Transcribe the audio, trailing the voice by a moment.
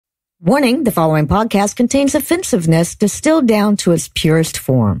Warning, the following podcast contains offensiveness distilled down to its purest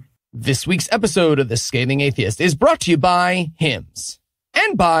form. This week's episode of The Scathing Atheist is brought to you by Hims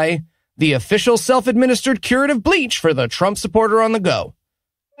and by the official self-administered curative bleach for the Trump supporter on the go.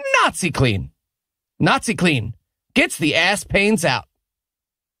 Nazi Clean. Nazi Clean gets the ass pains out.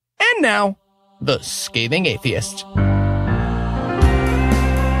 And now, The Scathing Atheist.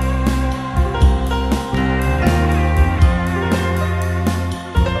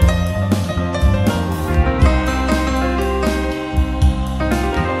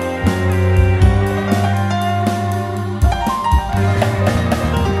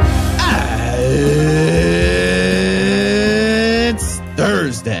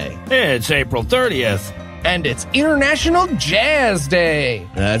 Thursday. It's April 30th. And it's International Jazz Day.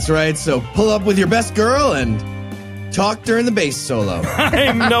 That's right, so pull up with your best girl and talk during the bass solo.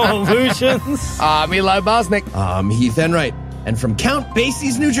 I'm no illusions. I'm Eli Bosnick. I'm Heath Enright. And from Count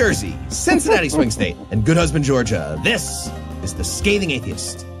Basie's New Jersey, Cincinnati Swing State, and Good Husband, Georgia, this is The Scathing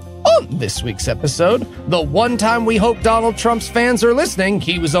Atheist. On this week's episode, the one time we hope Donald Trump's fans are listening,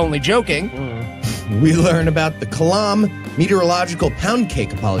 he was only joking. We learn about the Kalam meteorological pound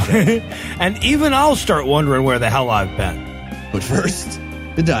cake apologetic. And even I'll start wondering where the hell I've been. But first,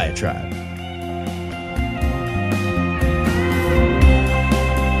 the diatribe.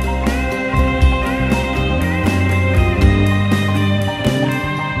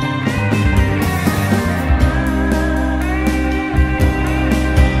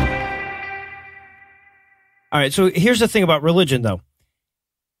 All right, so here's the thing about religion, though.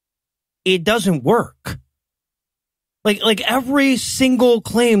 It doesn't work. Like every single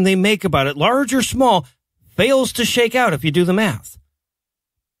claim they make about it, large or small, fails to shake out if you do the math.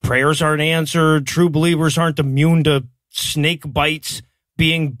 Prayers aren't answered. True believers aren't immune to snake bites.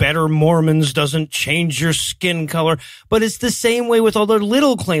 Being better Mormons doesn't change your skin color. But it's the same way with all the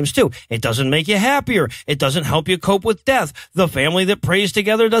little claims, too. It doesn't make you happier. It doesn't help you cope with death. The family that prays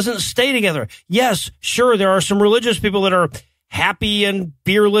together doesn't stay together. Yes, sure, there are some religious people that are happy and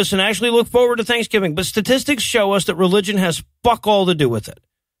fearless and actually look forward to Thanksgiving. But statistics show us that religion has fuck all to do with it.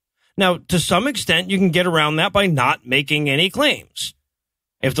 Now, to some extent, you can get around that by not making any claims.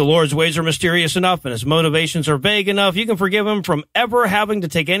 If the Lord's ways are mysterious enough and his motivations are vague enough, you can forgive him from ever having to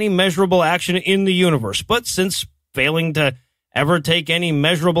take any measurable action in the universe. But since failing to ever take any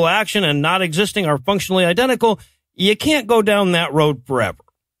measurable action and not existing are functionally identical, you can't go down that road forever.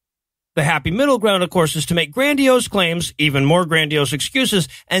 The happy middle ground, of course, is to make grandiose claims, even more grandiose excuses,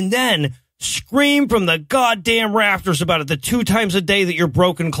 and then scream from the goddamn rafters about it the 2 times a day that your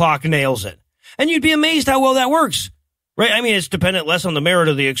broken clock nails it. And you'd be amazed how well that works. Right? I mean, it's dependent less on the merit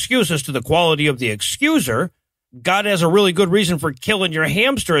of the excuse as to the quality of the excuser. God has a really good reason for killing your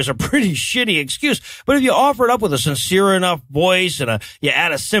hamster is a pretty shitty excuse. But if you offer it up with a sincere enough voice and you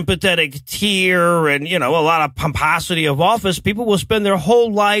add a sympathetic tear and, a lot of pomposity of office, people will spend their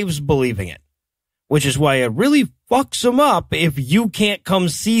whole lives believing it. Which is why it really fucks them up if you can't come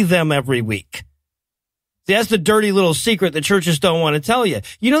see them every week. See, that's the dirty little secret that churches don't want to tell you.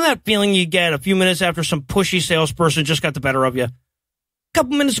 You know that feeling you get a few minutes after some pushy salesperson just got the better of you? A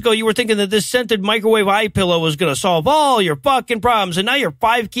couple minutes ago, you were thinking that this scented microwave eye pillow was going to solve all your fucking problems, and now you're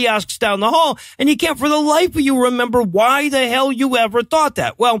 5 kiosks down the hall, and you can't for the life of you remember why the hell you ever thought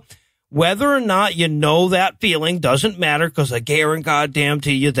that. Well, whether or not you know that feeling doesn't matter, because I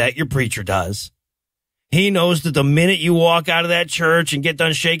guarantee you that your preacher does. He knows that the minute you walk out of that church and get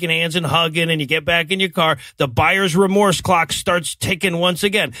done shaking hands and hugging and you get back in your car, the buyer's remorse clock starts ticking once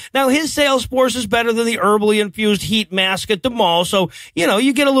again. Now, his sales force is better than the herbally infused heat mask at the mall, so,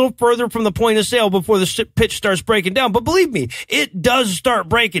 you get a little further from the point of sale before the pitch starts breaking down. But believe me, it does start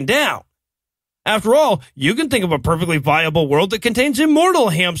breaking down. After all, you can think of a perfectly viable world that contains immortal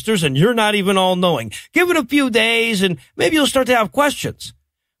hamsters and you're not even all-knowing. Give it a few days and maybe you'll start to have questions.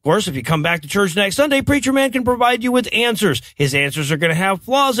 Of course, if you come back to church next Sunday, Preacher Man can provide you with answers. His answers are going to have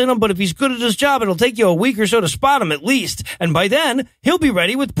flaws in them, but if he's good at his job, it'll take you a week or so to spot him at least. And by then, he'll be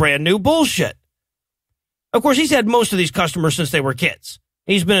ready with brand new bullshit. Of course, he's had most of these customers since they were kids.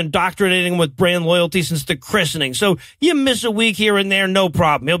 He's been indoctrinating them with brand loyalty since the christening. So you miss a week here and there, no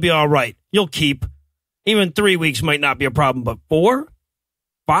problem. He'll be all right. You'll keep. Even 3 weeks might not be a problem, but 4?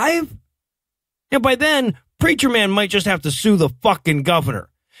 5? And by then, Preacher Man might just have to sue the fucking governor.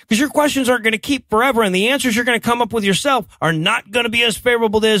 Because your questions aren't going to keep forever, and the answers you're going to come up with yourself are not going to be as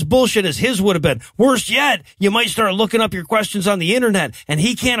favorable to his bullshit as his would have been. Worse yet, you might start looking up your questions on the internet, and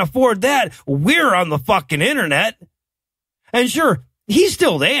he can't afford that. We're on the fucking internet. And sure, he's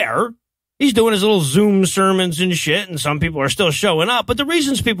still there. He's doing his little Zoom sermons and shit, and some people are still showing up. But the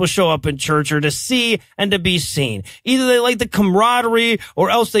reasons people show up in church are to see and to be seen. Either they like the camaraderie or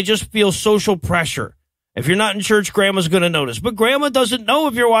else they just feel social pressure. If you're not in church, Grandma's going to notice. But Grandma doesn't know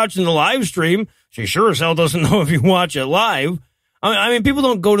if you're watching the live stream. She sure as hell doesn't know if you watch it live. I mean, people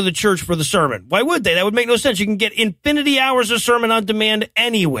don't go to the church for the sermon. Why would they? That would make no sense. You can get infinity hours of sermon on demand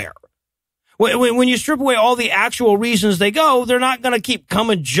anywhere. When you strip away all the actual reasons they go, they're not going to keep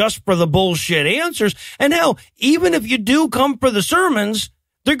coming just for the bullshit answers. And hell, even if you do come for the sermons,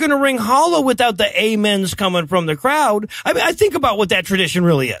 they're going to ring hollow without the amens coming from the crowd. I mean, I think about what that tradition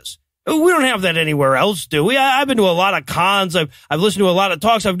really is. We don't have that anywhere else, do we? I've been to a lot of cons. I've listened to a lot of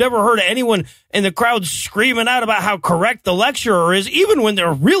talks. I've never heard anyone in the crowd screaming out about how correct the lecturer is, even when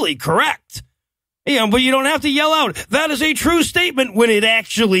they're really correct. But you don't have to yell out, "That is a true statement," when it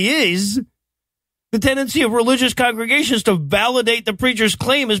actually is. The tendency of religious congregations to validate the preacher's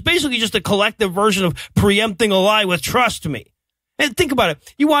claim is basically just a collective version of preempting a lie with "trust me." And think about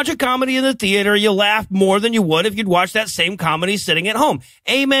it. You watch a comedy in the theater, you laugh more than you would if you'd watch that same comedy sitting at home.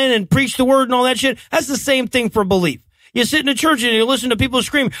 Amen and preach the word and all that shit. That's the same thing for belief. You sit in a church and you listen to people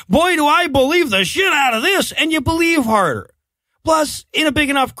scream, "Boy, do I believe the shit out of this," and you believe harder. Plus, in a big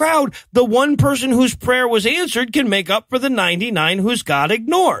enough crowd, the one person whose prayer was answered can make up for the 99 whose God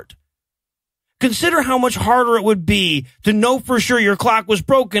ignored. Consider how much harder it would be to know for sure your clock was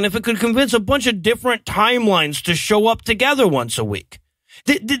broken if it could convince a bunch of different timelines to show up together once a week.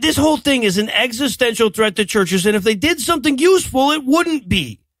 This whole thing is an existential threat to churches, and if they did something useful, it wouldn't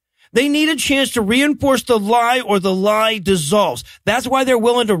be. They need a chance to reinforce the lie or the lie dissolves. That's why they're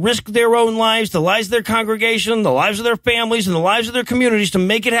willing to risk their own lives, the lives of their congregation, the lives of their families, and the lives of their communities to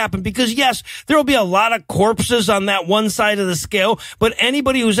make it happen. Because yes, there will be a lot of corpses on that one side of the scale, but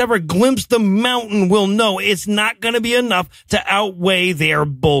anybody who's ever glimpsed the mountain will know it's not going to be enough to outweigh their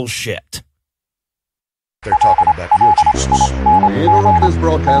bullshit. They're talking about your Jesus. We interrupt this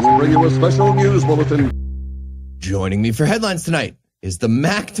broadcast and bring you a special news bulletin. Joining me for headlines tonight is the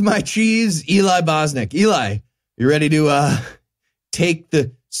Mac to my cheese, Eli Bosnick. Eli, you ready to take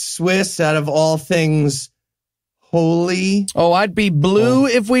the Swiss out of all things holy? Oh, I'd be blue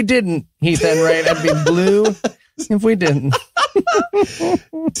if we didn't, Heath Enright. I'd be blue if we didn't.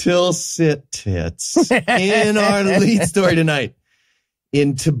 Tilsit tits. In our lead story tonight,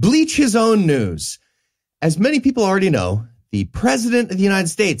 into Bleach his own news. As many people already know, the President of the United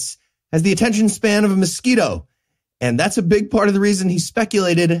States has the attention span of a mosquito. And that's a big part of the reason he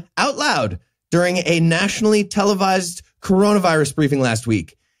speculated out loud during a nationally televised coronavirus briefing last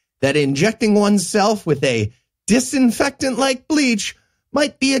week that injecting oneself with a disinfectant like bleach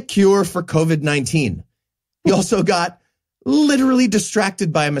might be a cure for COVID-19. He also got literally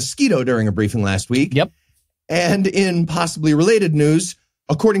distracted by a mosquito during a briefing last week. Yep. And in possibly related news,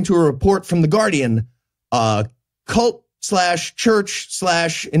 according to a report from The Guardian, a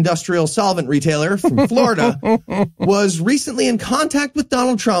cult/church/industrial solvent retailer from Florida was recently in contact with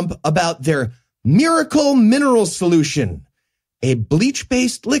Donald Trump about their miracle mineral solution, a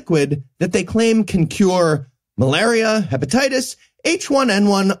bleach-based liquid that they claim can cure malaria, hepatitis,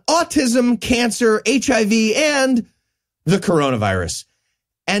 H1N1, autism, cancer, HIV, and the coronavirus.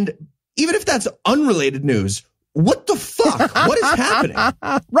 And even if that's unrelated news, what the fuck? What is happening?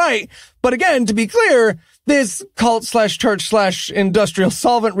 Right. But again, to be clear, this cult/church/industrial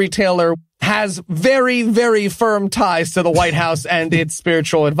solvent retailer has very, very firm ties to the White House and its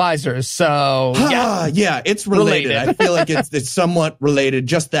spiritual advisors. So, yeah, it's related. I feel like it's somewhat related.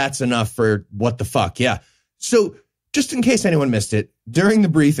 Just that's enough for what the fuck. Yeah. So just in case anyone missed it, during the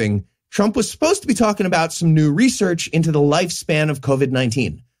briefing, Trump was supposed to be talking about some new research into the lifespan of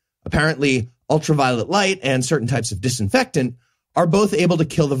COVID-19. Apparently, ultraviolet light and certain types of disinfectant are both able to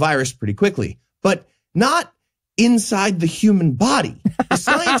kill the virus pretty quickly, but not inside the human body. The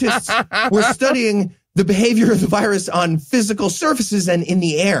scientists were studying the behavior of the virus on physical surfaces and in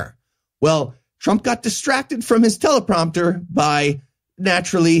the air. Well, Trump got distracted from his teleprompter by,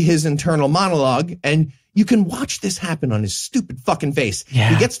 naturally, his internal monologue, and you can watch this happen on his stupid fucking face. Yeah.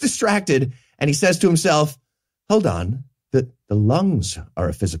 He gets distracted, and he says to himself, hold on, the lungs are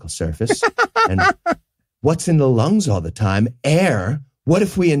a physical surface, and what's in the lungs all the time? Air. What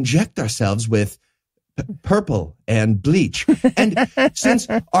if we inject ourselves with purple and bleach? And since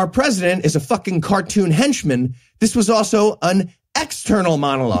our president is a fucking cartoon henchman, this was also an external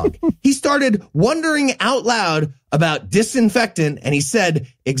monologue. He started wondering out loud about disinfectant, and he said,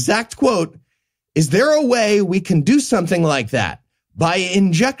 exact quote, "Is there a way we can do something like that by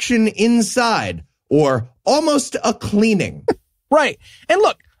injection inside or almost a cleaning?" Right. And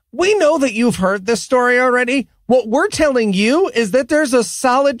look, we know that you've heard this story already. What we're telling you is that there's a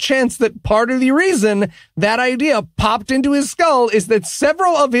solid chance that part of the reason that idea popped into his skull is that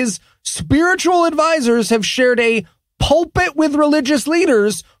several of his spiritual advisors have shared a pulpit with religious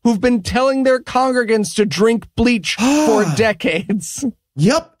leaders who've been telling their congregants to drink bleach for decades.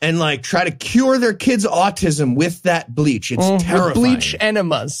 Yep. And like try to cure their kids' autism with that bleach. It's terrifying. With bleach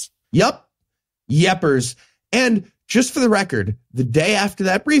enemas. Yep. Yeppers. And just for the record, the day after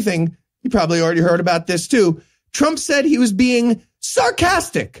that briefing, you probably already heard about this too, Trump said he was being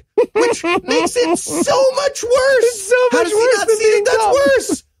sarcastic, which makes it so much worse. How does he not see that that's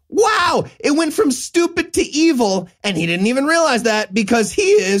worse? Wow. It went from stupid to evil, and he didn't even realize that because he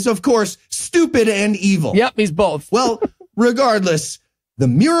is, of course, stupid and evil. Yep, he's both. Well, regardless, the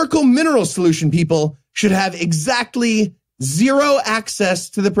miracle mineral solution people should have exactly zero access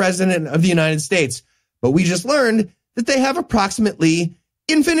to the president of the United States. But we just learned that they have approximately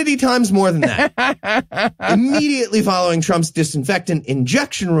infinity times more than that. Immediately following Trump's disinfectant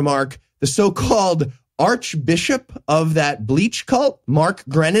injection remark, the so-called Archbishop of that bleach cult, Mark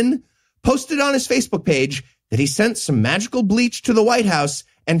Grennan, posted on his Facebook page that he sent some magical bleach to the White House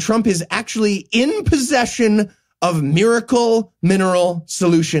and Trump is actually in possession of miracle mineral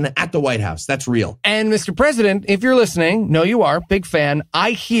solution at the White House. That's real. And Mr. President, if you're listening, no, you are, big fan.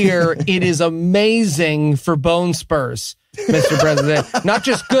 I hear it is amazing for bone spurs, Mr. President. Not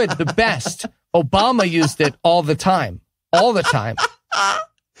just good, the best. Obama used it all the time. All the time.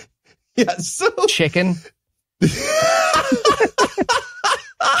 Yeah, so chicken.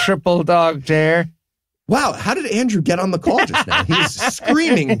 Triple dog dare. Wow, how did Andrew get on the call just now? He was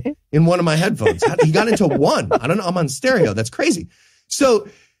screaming in one of my headphones. He got into one. I don't know. I'm on stereo. That's crazy. So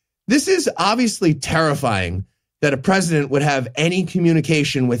this is obviously terrifying that a president would have any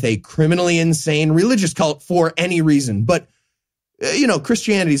communication with a criminally insane religious cult for any reason. But, you know,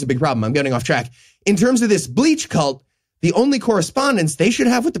 Christianity is a big problem. I'm getting off track. In terms of this bleach cult, the only correspondence they should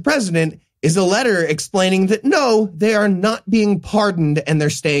have with the president is a letter explaining that, no, they are not being pardoned and they're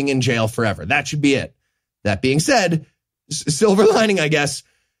staying in jail forever. That should be it. That being said, silver lining, I guess,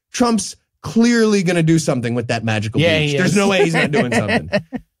 Trump's clearly going to do something with that magical bleach. There's no way he's not doing something.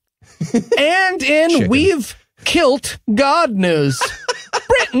 And in We've Killed God news,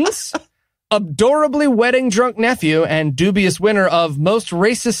 Britain's adorably wedding drunk nephew and dubious winner of most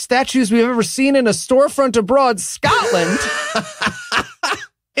racist statues we've ever seen in a storefront abroad, Scotland,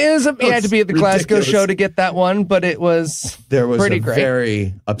 you had to be at the Glasgow show to get that one, but it was pretty great.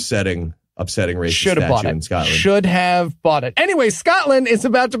 Very upsetting racist statue in Scotland. Should have bought it. Anyway, Scotland is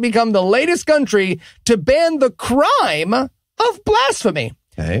about to become the latest country to ban the crime of blasphemy.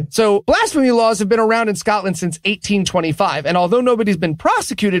 Okay. So blasphemy laws have been around in Scotland since 1825, and although nobody's been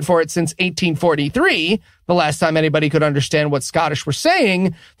prosecuted for it since 1843, the last time anybody could understand what Scottish were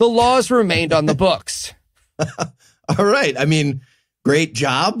saying, the laws remained on the books. All right. I mean, great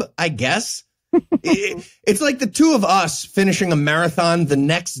job, I guess. It's like the two of us finishing a marathon the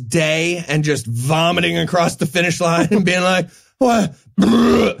next day and just vomiting across the finish line and being like, "What?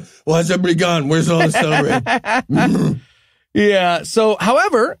 Why's everybody gone? Where's all the celebrating?" Yeah. So,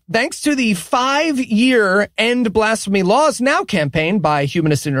 however, thanks to the 5-year End Blasphemy Laws Now campaign by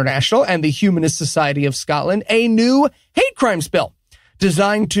Humanist International and the Humanist Society of Scotland, a new hate crimes bill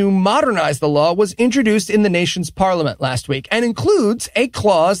designed to modernize the law was introduced in the nation's parliament last week and includes a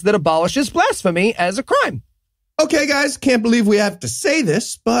clause that abolishes blasphemy as a crime. Okay, guys, can't believe we have to say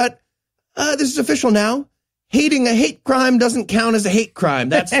this, but this is official now. Hating a hate crime doesn't count as a hate crime.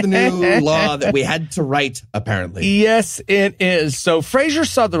 That's the new law that we had to write, apparently. Yes, it is. So Fraser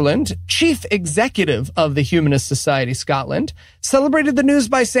Sutherland, chief executive of the Humanist Society Scotland, celebrated the news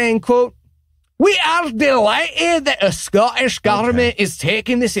by saying, quote, "We are delighted that the Scottish government is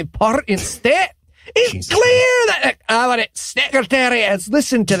taking this important step. It's clear that the cabinet secretary has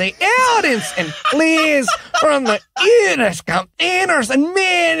listened to the evidence and pleas from the Unionist campaigners and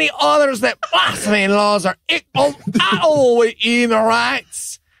many others that blasphemy laws are incompatible with human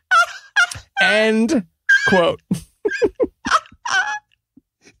rights." End quote.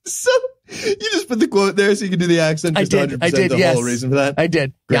 So you just put the quote there so you can do the accent. Just I did. 100% the Yes. whole reason for that. I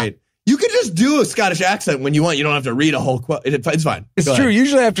did. Great. Yeah. You could just do a Scottish accent when you want. You don't have to read a whole quote. It's fine. It's Go true. ahead.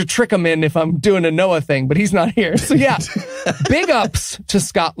 Usually I have to trick him in if I'm doing a Noah thing, but he's not here. So yeah, big ups to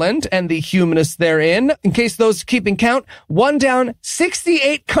Scotland and the humanists therein. In case those keeping count, 1 down,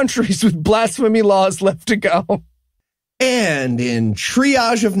 68 countries with blasphemy laws left to go. And in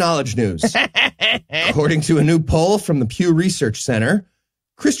triage of knowledge news, according to a new poll from the Pew Research Center,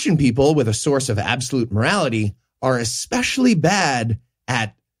 Christian people with a source of absolute morality are especially bad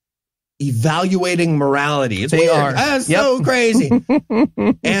at evaluating morality. It's they weird. are. That's so crazy.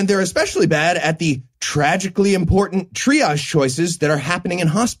 And they're especially bad at the tragically important triage choices that are happening in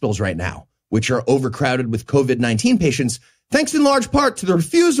hospitals right now, which are overcrowded with COVID-19 patients, thanks in large part to the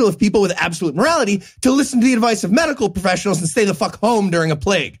refusal of people with absolute morality to listen to the advice of medical professionals and stay the fuck home during a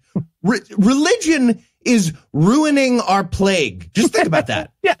plague. Religion is ruining our plague. Just think about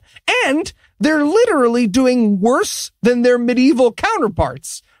that. Yeah. And they're literally doing worse than their medieval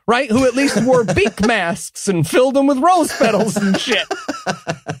counterparts, right? Who at least wore beak masks and filled them with rose petals and shit.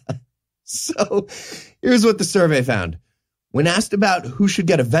 So here's what the survey found. When asked about who should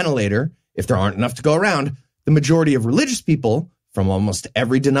get a ventilator, if there aren't enough to go around, the majority of religious people from almost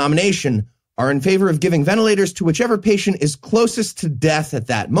every denomination are in favor of giving ventilators to whichever patient is closest to death at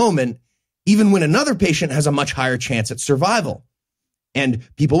that moment, even when another patient has a much higher chance at survival. And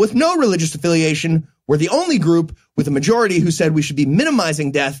people with no religious affiliation were the only group with a majority who said we should be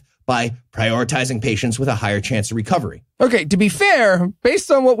minimizing death by prioritizing patients with a higher chance of recovery. Okay, to be fair,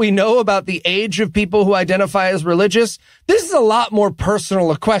 based on what we know about the age of people who identify as religious, this is a lot more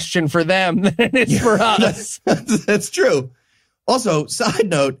personal a question for them than it is for us. That's true. Also, side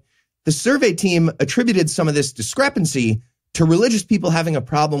note, the survey team attributed some of this discrepancy to religious people having a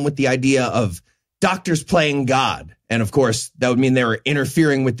problem with the idea of doctors playing God. And of course, that would mean they were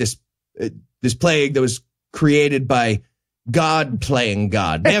interfering with this plague that was created by God playing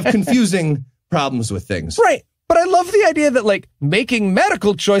God. They have confusing problems with things. Right. But I love the idea that, like, making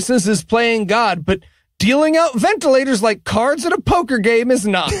medical choices is playing God, but dealing out ventilators like cards at a poker game is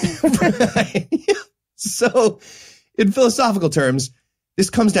not. Right. So, in philosophical terms, this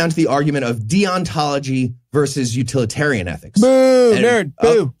comes down to the argument of deontology versus utilitarian ethics. Boo, nerd.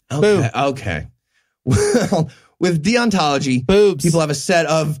 Boo. Okay. Well, with deontology, Boobs. People have a set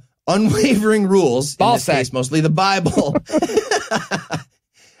of unwavering rules, in this case, mostly the Bible.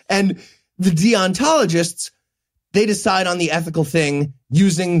 And the deontologists, they decide on the ethical thing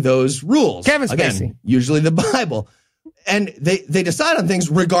using those rules. Kevin Spacey. Again, usually the Bible. And they decide on things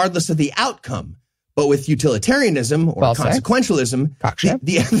regardless of the outcome. But with utilitarianism or consequentialism,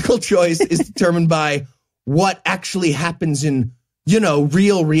 the ethical choice is determined by what actually happens in,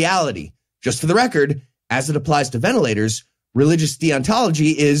 real reality. Just for the record, as it applies to ventilators, religious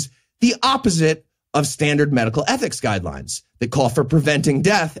deontology is the opposite of standard medical ethics guidelines that call for preventing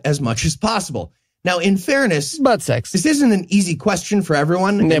death as much as possible. Now, in fairness, butt sex. This isn't an easy question for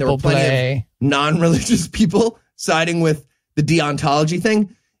everyone. Nipple and there were plenty play. of non-religious people siding with the deontology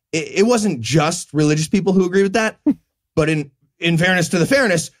thing. It wasn't just religious people who agree with that. But in fairness to the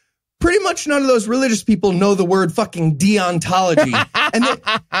fairness, pretty much none of those religious people know the word fucking deontology.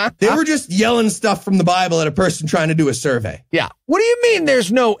 And they were just yelling stuff from the Bible at a person trying to do a survey. Yeah. What do you mean there's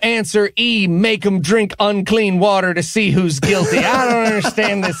no answer E, make them drink unclean water to see who's guilty? I don't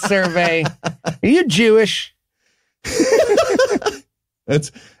understand this survey. Are you Jewish?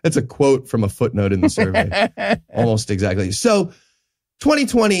 That's a quote from a footnote in the survey. Almost exactly. So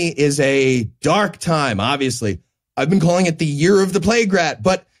 2020 is a dark time, obviously. I've been calling it the year of the plague rat,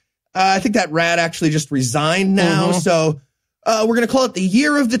 but I think that rat actually just resigned now. So we're going to call it the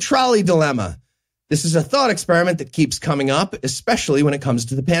year of the trolley dilemma. This is a thought experiment that keeps coming up, especially when it comes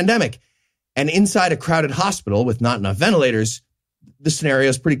to the pandemic. And inside a crowded hospital with not enough ventilators, the scenario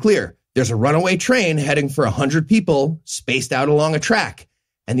is pretty clear. There's a runaway train heading for 100 people spaced out along a track.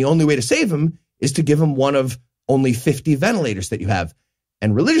 And the only way to save them is to give them one of only 50 ventilators that you have.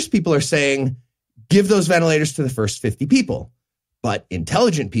 And religious people are saying, give those ventilators to the first 50 people. But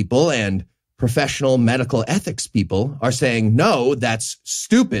intelligent people and professional medical ethics people are saying, no, that's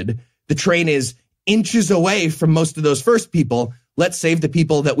stupid. The train is inches away from most of those first people. Let's save the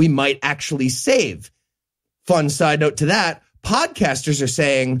people that we might actually save. Fun side note to that, podcasters are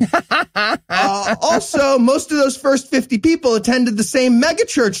saying, also, most of those first 50 people attended the same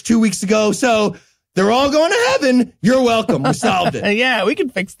megachurch 2 weeks ago, so they're all going to heaven. You're welcome. We solved it. Yeah, we can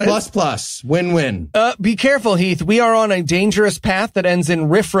fix this. Plus. Win-win. Be careful, Heath. We are on a dangerous path that ends in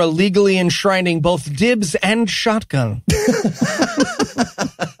RIFRA legally enshrining both dibs and shotgun.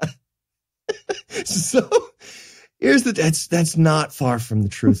 So here's that's not far from the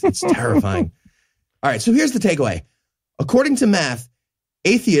truth. It's terrifying. All right, so here's the takeaway. According to math,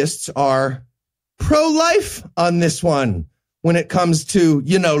 atheists are pro-life on this one. When it comes to,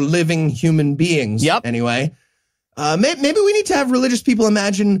 living human beings. Yep. Anyway, maybe we need to have religious people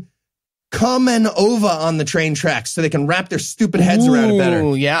imagine come and over on the train tracks so they can wrap their stupid heads around it better.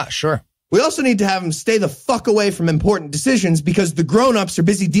 Oh, yeah, sure. We also need to have them stay the fuck away from important decisions because the grown-ups are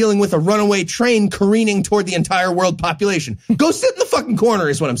busy dealing with a runaway train careening toward the entire world population. Go sit in the fucking corner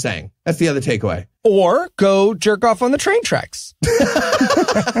is what I'm saying. That's the other takeaway. Or go jerk off on the train tracks.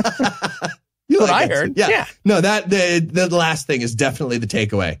 What I heard. Yeah. No, that the last thing is definitely the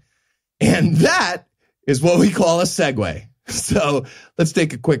takeaway. And that is what we call a segue. So let's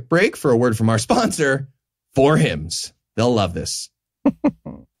take a quick break for a word from our sponsor, For Hymns. They'll love this.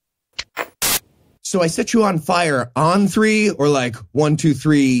 So I set you on fire on 3 or like 1, 2,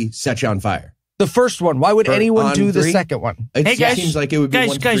 3, set you on fire? The first one. Why would anyone do the 3? second one? It seems like it would be 1,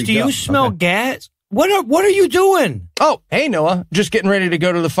 2, 3, guys, do go. you smell Okay. gas? What are you doing? Oh, hey, Noah. Just getting ready to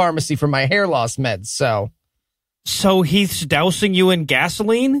go to the pharmacy for my hair loss meds, So Heath's dousing you in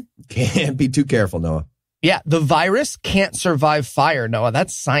gasoline? Can't be too careful, Noah. Yeah, the virus can't survive fire, Noah.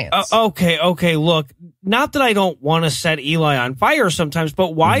 That's science. Okay. Look, not that I don't want to set Eli on fire sometimes,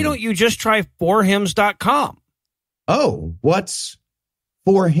 but why don't you just try forhims.com? Oh, what's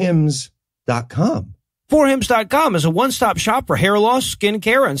forhims.com? Forhims.com is a one-stop shop for hair loss, skin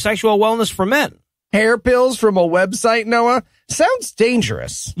care, and sexual wellness for men. Hair pills from a website, Noah? Sounds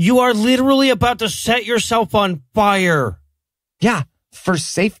dangerous. You are literally about to set yourself on fire. Yeah, for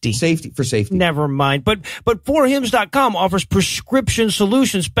safety. For safety. Never mind. But forhims.com offers prescription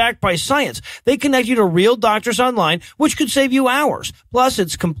solutions backed by science. They connect you to real doctors online, which could save you hours. Plus,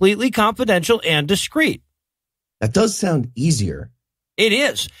 it's completely confidential and discreet. That does sound easier. It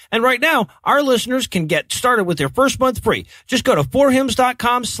is. And right now, our listeners can get started with their first month free. Just go to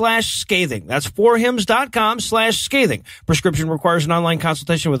forhims.com/scathing. That's forhims.com/scathing. Prescription requires an online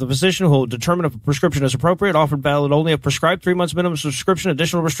consultation with a physician who will determine if a prescription is appropriate. Offered valid only if prescribed. 3 months minimum subscription.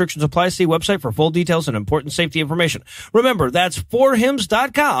 Additional restrictions apply. See website for full details and important safety information. Remember, that's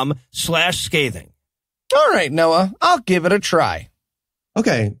forhims.com/scathing. All right, Noah. I'll give it a try.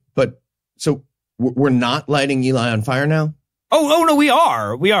 Okay, but so we're not lighting Eli on fire now? Oh, no, we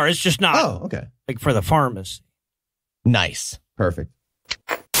are. We are. It's just not okay. like for the pharmacy. Nice. Perfect.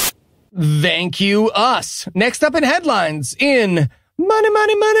 Thank you, us. Next up in headlines in money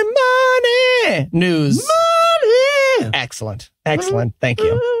news. Money! Excellent. Thank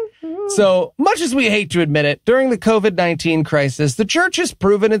you. So much as we hate to admit it, during the COVID-19 crisis, the church has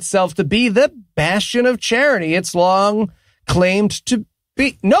proven itself to be the bastion of charity it's long claimed to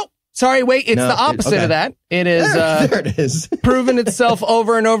be. Nope. Sorry, wait, it's the opposite of that. It is there it is. proven itself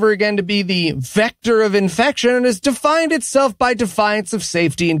over and over again to be the vector of infection and has defined itself by defiance of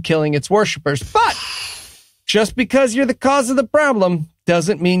safety and killing its worshipers. But just because you're the cause of the problem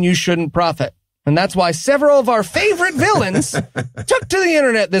doesn't mean you shouldn't profit. And that's why several of our favorite villains took to the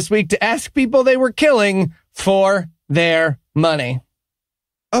internet this week to ask people they were killing for their money.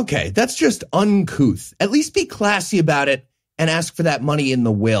 Okay, that's just uncouth. At least be classy about it and ask for that money in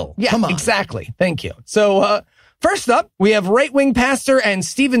the will. Yeah, come on. Exactly. Thank you. So, first up, we have right-wing pastor and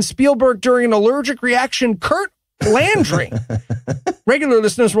Steven Spielberg during an allergic reaction, Kurt Landry. Regular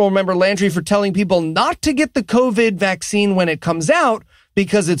listeners will remember Landry for telling people not to get the COVID vaccine when it comes out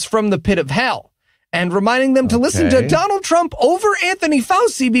because it's from the pit of hell, and reminding them to listen to Donald Trump over Anthony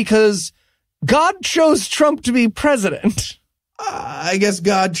Fauci because God chose Trump to be president. I guess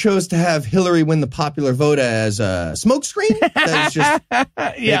God chose to have Hillary win the popular vote as a smokescreen. That's just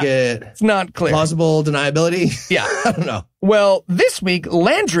make it it's not clear. Plausible deniability. Yeah. I don't know. Well, this week,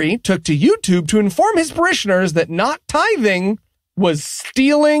 Landry took to YouTube to inform his parishioners that not tithing was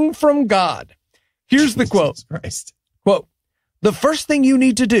stealing from God. Here's the quote. Christ. Quote, "The first thing you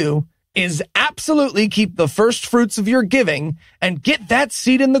need to do is absolutely keep the first fruits of your giving and get that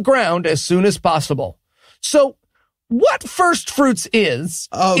seed in the ground as soon as possible." So, what first fruits is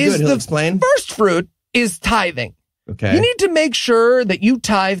good. He'll explain. First fruit is tithing. Okay. You need to make sure that you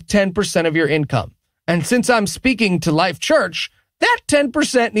tithe 10% of your income. And since I'm speaking to Life Church, that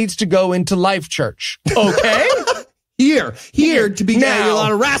 10% needs to go into Life Church. Okay? Here to be Now. a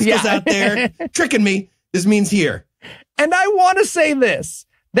lot of rascals out there tricking me. This means here. And I want to say this.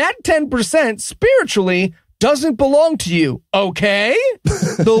 That 10% spiritually doesn't belong to you, okay?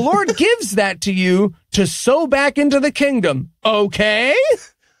 The Lord gives that to you to sow back into the kingdom, okay?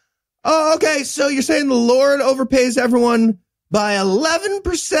 Oh, okay. So you're saying the Lord overpays everyone by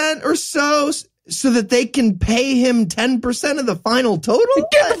 11% or so that they can pay him 10% of the final total?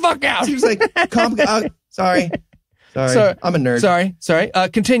 Get the fuck out. Seems like sorry. I'm a nerd. Sorry.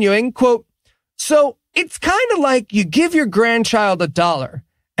 Continuing, quote, "So it's kind of like you give your grandchild $1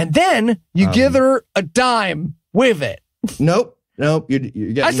 and then you give her a dime with it." Nope. You're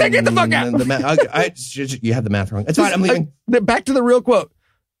getting, I said get the fuck out. You had the math wrong. It's fine. I'm leaving. Back to the real quote.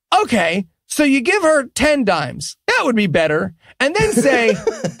 "Okay, so you give her 10 dimes. That would be better. And then say,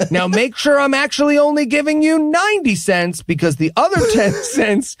 now make sure I'm actually only giving you 90 cents because the other 10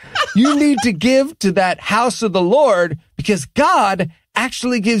 cents you need to give to that house of the Lord because God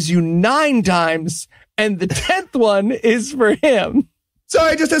actually gives you 9 dimes and the 10th one is for him."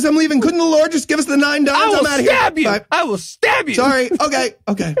 Sorry, just as I'm leaving, couldn't the Lord just give us the 9 dimes? I will I'm out of here. stab you. Bye. I will stab you. Sorry. Okay.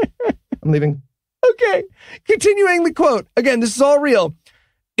 I'm leaving. Okay. Continuing the quote. Again, this is all real.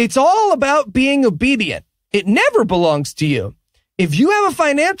 It's all about being obedient. It never belongs to you. If you have a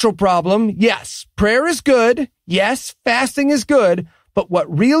financial problem, yes, prayer is good. Yes, fasting is good. But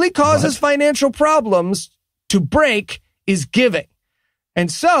what really causes financial problems to break is giving.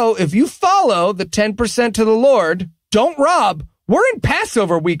 And so if you follow the 10% to the Lord, don't rob. We're in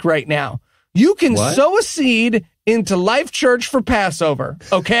Passover week right now. You can sow a seed into Life Church for Passover.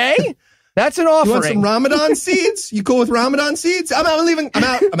 Okay? That's an offering. You want some Ramadan seeds? You cool with Ramadan seeds? I'm leaving.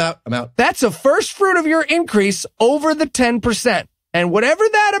 I'm out. That's a first fruit of your increase over the 10%. And whatever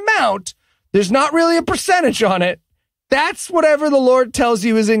that amount, there's not really a percentage on it. That's whatever the Lord tells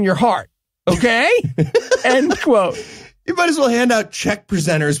you is in your heart. Okay? End quote. You might as well hand out check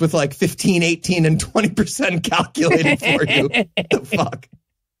presenters with like 15, 18, and 20% calculated for you. The fuck?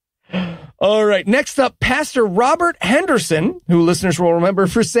 All right. Next up, Pastor Robert Henderson, who listeners will remember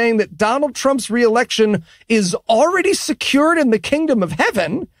for saying that Donald Trump's reelection is already secured in the kingdom of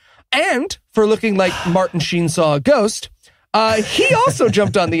heaven, and for looking like Martin Sheen saw a ghost. He also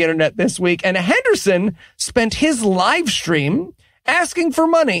jumped on the internet this week, and Henderson spent his live stream asking for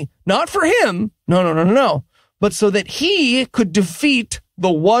money, not for him. No. But so that he could defeat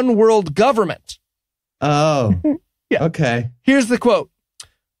the one world government. Oh, yeah. Okay. Here's the quote.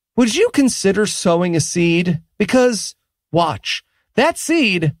 Would you consider sowing a seed? Because, watch, that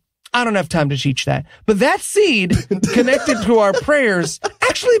seed, I don't have time to teach that, but that seed connected to our prayers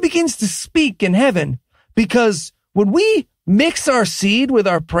actually begins to speak in heaven. Because when we mix our seed with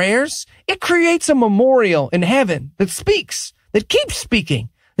our prayers, it creates a memorial in heaven that speaks, that keeps speaking,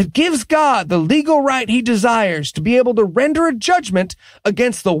 that gives God the legal right he desires to be able to render a judgment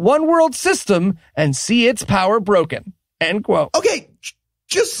against the one world system and see its power broken. End quote. Okay.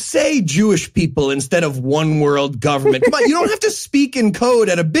 Just say Jewish people instead of one world government. Come on, you don't have to speak in code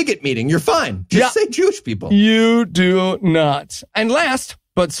at a bigot meeting. You're fine. Just say Jewish people. You do not. And last,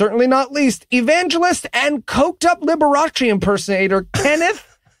 but certainly not least, evangelist and coked up Liberace impersonator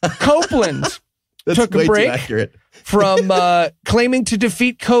Kenneth Copeland took a break from claiming to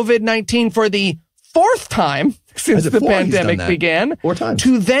defeat COVID-19 for the fourth time since the pandemic began 4 times.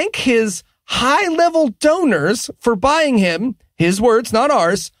 to thank his high-level donors for buying him, his words, not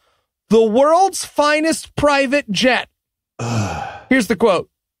ours, the world's finest private jet. Here's the quote.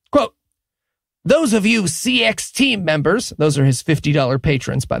 Quote, those of you CX team members, those are his $50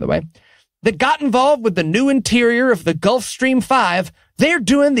 patrons, by the way, that got involved with the new interior of the Gulfstream 5, they're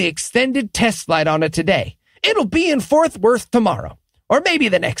doing the extended test flight on it today. It'll be in Fort Worth tomorrow, or maybe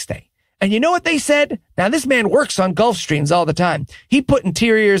the next day. And you know what they said? Now, this man works on Gulfstreams all the time. He put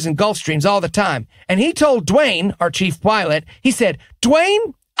interiors in Gulfstreams all the time. And he told Dwayne, our chief pilot, he said,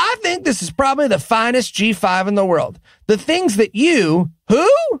 Dwayne, I think this is probably the finest G5 in the world. The things that you,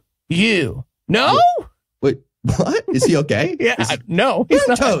 no? Wait, what? Is he okay? No, he's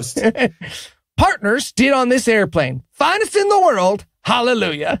not. Toast. Partners did on this airplane. Finest in the world.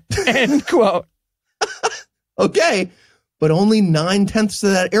 Hallelujah. End quote. Okay. But only 9/10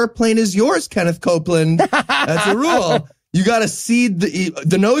 of that airplane is yours, Kenneth Copeland. That's a rule. You got to seed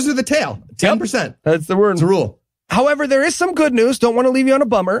the nose or the tail. 10%. Yep, that's the word. It's a rule. However, there is some good news. Don't want to leave you on a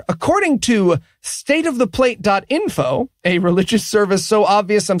bummer. According to stateoftheplate.info, a religious service so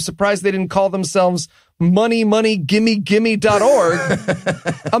obvious I'm surprised they didn't call themselves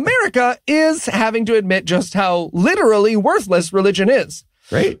moneymoneygimmegymme.org, America is having to admit just how literally worthless religion is.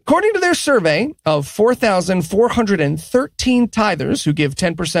 Right. According to their survey of 4,413 tithers who give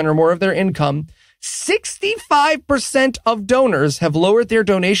 10% or more of their income, 65% of donors have lowered their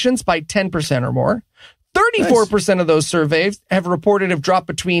donations by 10% or more. 34% of those surveyed have reported have dropped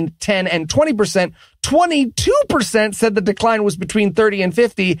between 10 and 20%. 22% said the decline was between 30 and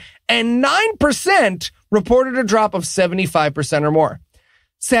 50, and 9% reported a drop of 75% or more.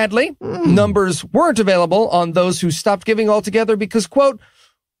 Sadly, numbers weren't available on those who stopped giving altogether because, quote,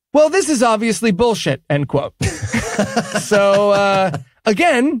 well, this is obviously bullshit, end quote. So,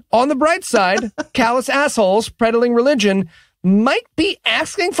 again, on the bright side, callous assholes peddling religion might be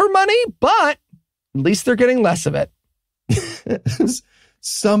asking for money, but at least they're getting less of it.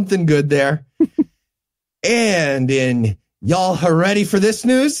 Something good there. And in y'all are ready for this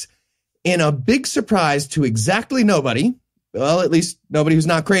news? In a big surprise to exactly nobody, well, at least nobody who's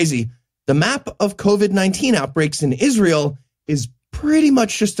not crazy, the map of COVID-19 outbreaks in Israel is pretty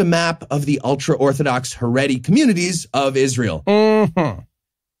much just a map of the ultra-Orthodox Haredi communities of Israel. Mm-hmm.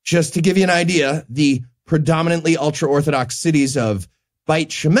 Just to give you an idea, the predominantly ultra-Orthodox cities of Beit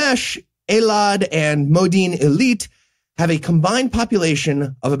Shemesh, Elad, and Modin Elite have a combined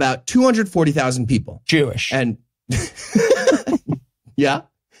population of about 240,000 people. Jewish. And yeah,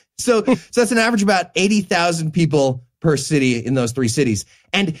 So that's an average about 80,000 people per city in those 3 cities.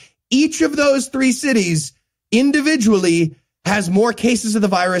 And each of those 3 cities individually has more cases of the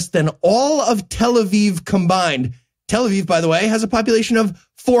virus than all of Tel Aviv combined. Tel Aviv, by the way, has a population of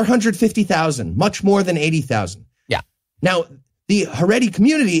 450,000, much more than 80,000. Yeah. Now, the Haredi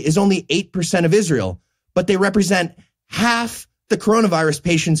community is only 8% of Israel, but they represent half the coronavirus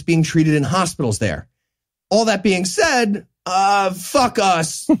patients being treated in hospitals there. All that being said, fuck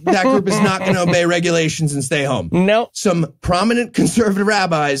us. That group is not going to obey regulations and stay home. No. Some prominent conservative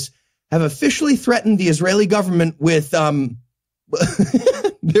rabbis have officially threatened the Israeli government with,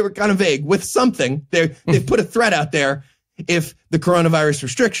 they were kind of vague, with something. They've put a threat out there if the coronavirus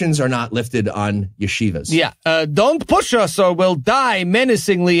restrictions are not lifted on yeshivas. Yeah. Don't push us or we'll die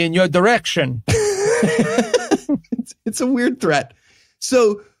menacingly in your direction. It's a weird threat.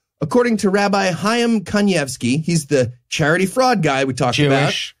 So, according to Rabbi Chaim Kanievsky, he's the charity fraud guy we talked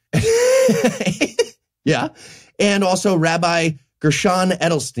Jewish. about. Yeah. And also Rabbi Gershon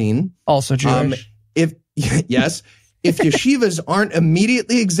Edelstein. Also Jewish. If yeshivas aren't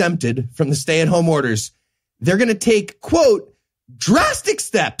immediately exempted from the stay-at-home orders, they're going to take, quote, drastic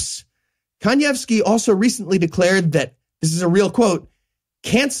steps. Kanievsky also recently declared that, this is a real quote,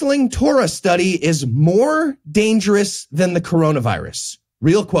 canceling Torah study is more dangerous than the coronavirus.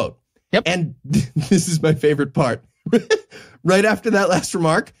 Real quote. Yep. And this is my favorite part. Right after that last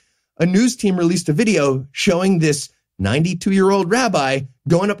remark, a news team released a video showing this 92-year-old rabbi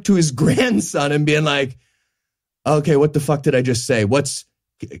going up to his grandson and being like, okay, what the fuck did I just say? What's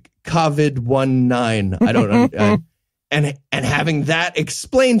COVID-19? I don't know. And having that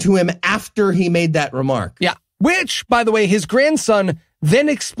explained to him after he made that remark. Yeah. Which, by the way, his grandson then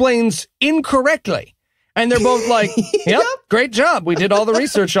explains incorrectly. And they're both like, yep, great job. We did all the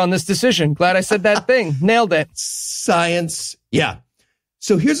research on this decision. Glad I said that thing. Nailed it. Science. Yeah.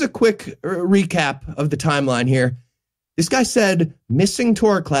 So here's a quick recap of the timeline here. This guy said missing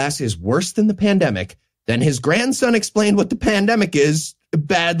Torah class is worse than the pandemic. Then his grandson explained what the pandemic is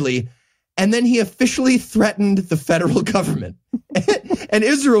badly. And then he officially threatened the federal government. And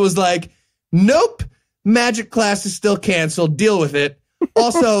Israel was like, nope, magic class is still canceled. Deal with it.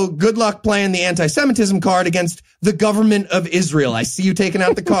 Also, good luck playing the anti-Semitism card against the government of Israel. I see you taking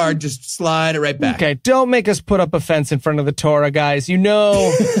out the card. Just slide it right back. Okay, don't make us put up a fence in front of the Torah, guys. You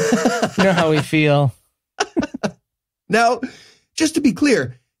know how we feel. Now, just to be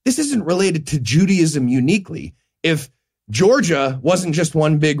clear, this isn't related to Judaism uniquely. If Georgia wasn't just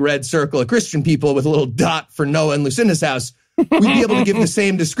one big red circle of Christian people with a little dot for Noah and Lucinda's house, we'd be able to give the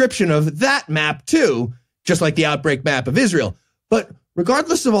same description of that map too, just like the outbreak map of Israel. But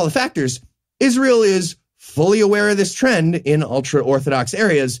regardless of all the factors, Israel is fully aware of this trend in ultra-Orthodox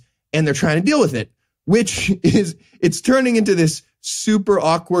areas, and they're trying to deal with it, which is, it's turning into this super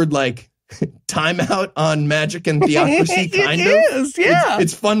awkward, like, timeout on magic and theocracy, kind of. It is, yeah.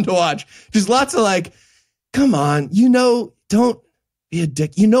 It's fun to watch. Just lots of like, come on, don't be a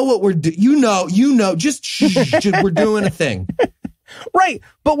dick. You know what we're doing. Just we're doing a thing. Right.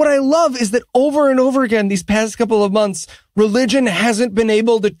 But what I love is that over and over again, these past couple of months, religion hasn't been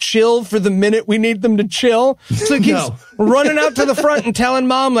able to chill for the minute we need them to chill. So it keeps running out to the front and telling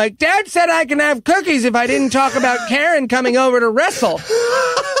mom, like, Dad said I can have cookies if I didn't talk about Karen coming over to wrestle.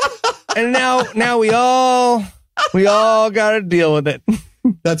 And now we all got to deal with it.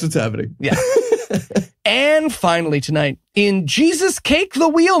 That's what's happening. Yeah. And finally tonight, in Jesus Cake the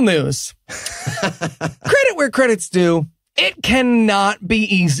Wheel news, credit where credit's due. It cannot be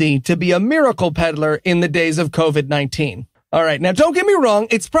easy to be a miracle peddler in the days of COVID-19. All right. Now, don't get me wrong.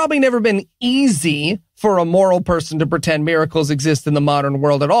 It's probably never been easy for a moral person to pretend miracles exist in the modern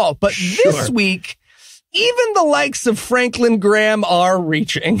world at all. But this week, even the likes of Franklin Graham are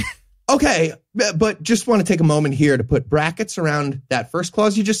reaching. Okay. But just want to take a moment here to put brackets around that first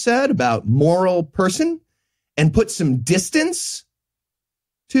clause you just said about moral person and put some distance,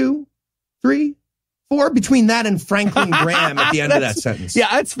 2, 3, 4 between that and Franklin Graham at the end of that sentence. Yeah,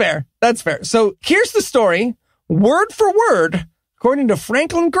 that's fair. That's fair. So here's the story, word for word, according to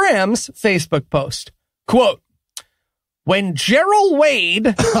Franklin Graham's Facebook post. Quote, when Gerald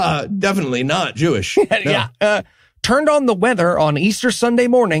Wade... definitely not Jewish. Turned on the weather on Easter Sunday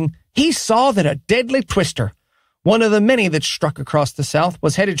morning, he saw that a deadly twister, one of the many that struck across the South,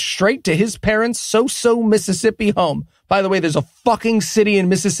 was headed straight to his parents' So-So, Mississippi home. By the way, there's a fucking city in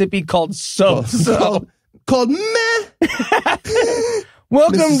Mississippi called So-So. Called Meh.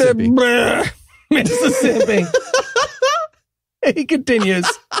 Welcome to Mississippi. He continues.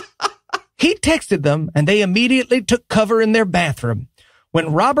 He texted them, and they immediately took cover in their bathroom.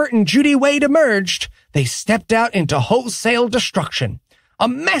 When Robert and Judy Wade emerged, they stepped out into wholesale destruction. A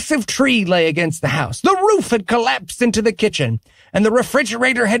massive tree lay against the house. The roof had collapsed into the kitchen, and the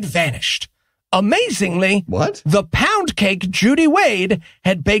refrigerator had vanished. Amazingly, What? the pound cake Judy Wade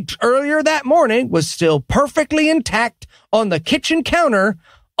had baked earlier that morning was still perfectly intact on the kitchen counter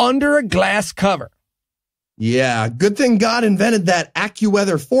under a glass cover. Yeah, good thing God invented that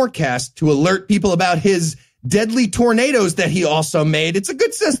AccuWeather forecast to alert people about his deadly tornadoes that he also made. It's a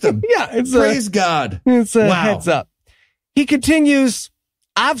good system. Yeah, Praise God. It's a Wow. heads up. He continues,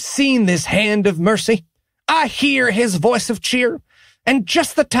 I've seen this hand of mercy. I hear his voice of cheer, and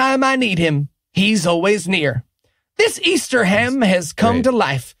just the time I need him, he's always near. This Easter ham has come Great. to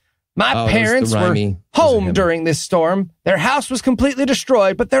life. My Oh, those- parents the were rhymey- home those are during this storm. Their house was completely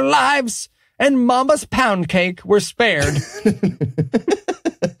destroyed, but their lives and Mama's pound cake were spared.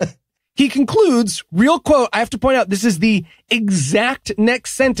 He concludes, real quote, I have to point out, this is the exact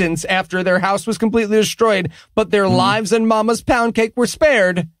next sentence after their house was completely destroyed, but their lives and Mama's pound cake were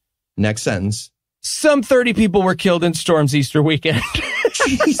spared. Next sentence. Some 30 people were killed in Storm's Easter weekend.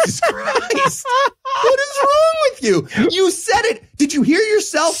 Jesus Christ. What is wrong with you? You said it. Did you hear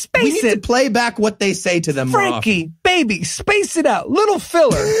yourself? Space we need to it. play back what they say to them more often. Frankie, baby, space it out. Little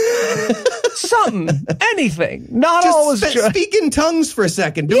filler. Something. Anything. Not always Just speak in tongues for a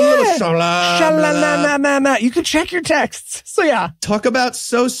second. Do a little shala. Sha-la-la-la-la-la. You can check your texts. So yeah. Talk about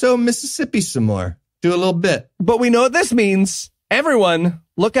so-so Mississippi some more. Do a little bit. But we know what this means. Everyone,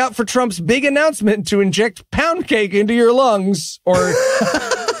 look out for Trump's big announcement to inject pound cake into your lungs or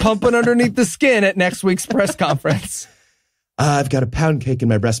pump it underneath the skin at next week's press conference. I've got a pound cake in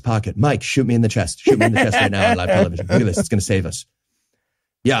my breast pocket. Mike, shoot me in the chest. Shoot me in the chest right now on live television. Look at this. It's going to save us.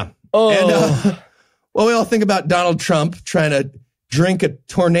 Yeah. Oh. And while we all think about Donald Trump trying to drink a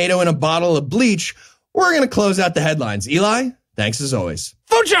tornado in a bottle of bleach, we're going to close out the headlines. Eli, thanks as always.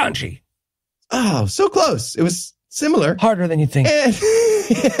 Fujanji. Oh, so close. It was similar. Harder than you think.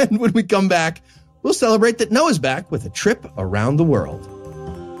 And when we come back, we'll celebrate that Noah's back with a trip around the world.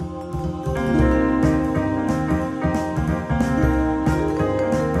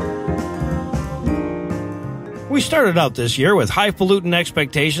 We started out this year with highfalutin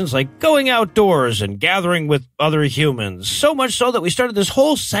expectations like going outdoors and gathering with other humans. So much so that we started this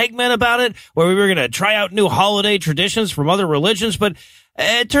whole segment about it where we were going to try out new holiday traditions from other religions, but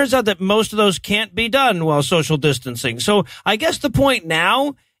it turns out that most of those can't be done while social distancing. So I guess the point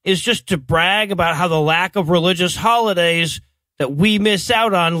now is just to brag about how the lack of religious holidays that we miss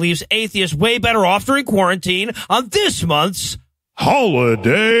out on leaves atheists way better off during quarantine on this month's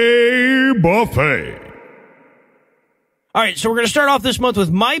Holiday Buffet. All right, so we're going to start off this month with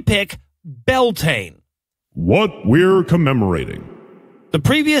my pick, Beltane, What we're commemorating. the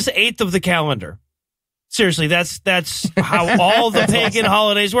previous 8th of the calendar. Seriously, that's how all the pagan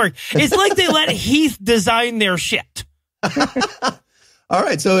holidays work. It's like they let Heath design their shit. All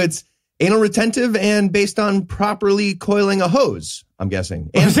right, so it's anal retentive and based on properly coiling a hose, I'm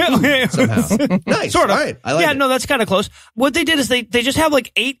guessing. And food somehow. Nice. Sort of. All right, I like yeah, it. no, that's kind of close. What they did is they just have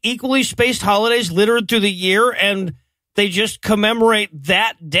like 8 equally spaced holidays littered through the year, and they just commemorate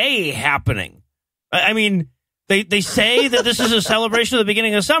that day happening. I mean, they say that this is a celebration of the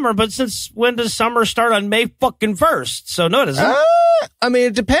beginning of summer, but since when does summer start on May fucking 1st? So no, it isn't. I mean,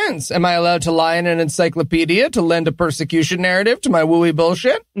 it depends. Am I allowed to lie in an encyclopedia to lend a persecution narrative to my wooey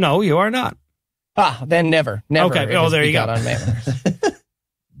bullshit? No, you are not. Ah, then never. Okay. It Oh, has there you begun go. on May 1st.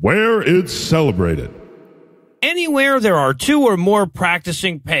 Where it's celebrated. Anywhere there are 2 or more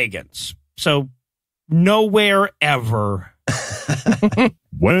practicing pagans. So nowhere ever.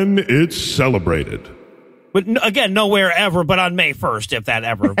 When it's celebrated. But again, nowhere ever, but on May 1st, if that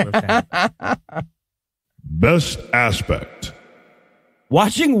ever would happen. Best aspect.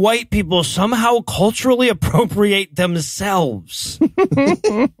 Watching white people somehow culturally appropriate themselves.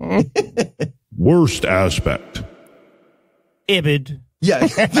 Worst aspect. Ibid. Yeah,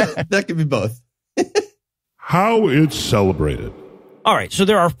 that could be both. How it's celebrated. All right, so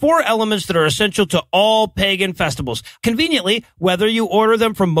there are 4 elements that are essential to all pagan festivals. Conveniently, whether you order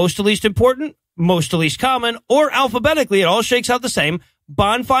them from most to least important, most to least common, or alphabetically, it all shakes out the same.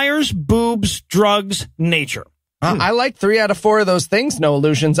 Bonfires, boobs, drugs, nature. I like 3 out of 4 of those things, no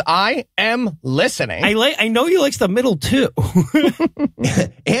illusions. I am listening. I know you likes the middle, too.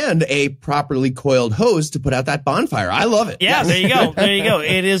 And a properly coiled hose to put out that bonfire. I love it. Yeah, there you go. There you go.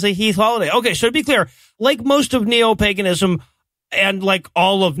 It is a Heath holiday. Okay, so to be clear, like most of neo-paganism, and like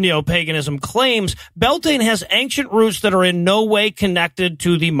all of neo-paganism claims, Beltane has ancient roots that are in no way connected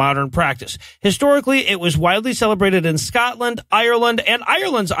to the modern practice. Historically, it was widely celebrated in Scotland, Ireland, and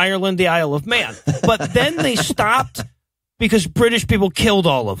Ireland's Ireland, the Isle of Man. But then they stopped because British people killed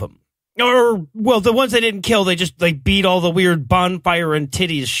all of them. Or, well, the ones they didn't kill, they beat all the weird bonfire and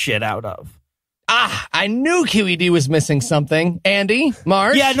titties shit out of. Ah, I knew QED was missing something. Andy,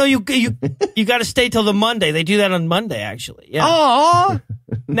 Marsh? Yeah, no, you got to stay till the Monday. They do that on Monday, actually. Yeah. Aww.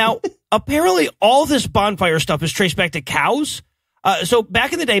 Now, apparently all this bonfire stuff is traced back to cows. So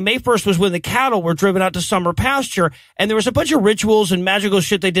back in the day, May 1st was when the cattle were driven out to summer pasture, and there was a bunch of rituals and magical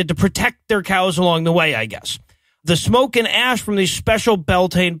shit they did to protect their cows along the way, I guess. The smoke and ash from these special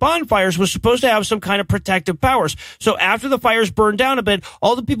Beltane bonfires was supposed to have some kind of protective powers. So after the fires burned down a bit,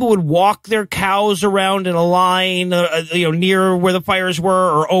 all the people would walk their cows around in a line, near where the fires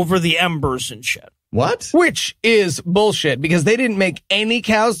were or over the embers and shit. What? Which is bullshit, because they didn't make any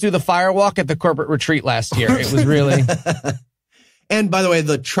cows do the fire walk at the corporate retreat last year. It was really... And by the way,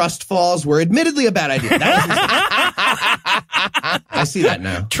 the trust falls were admittedly a bad idea. I see that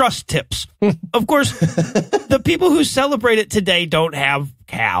now. Trust tips. Of course, the people who celebrate it today don't have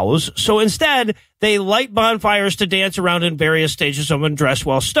cows. So instead, they light bonfires to dance around in various stages of undress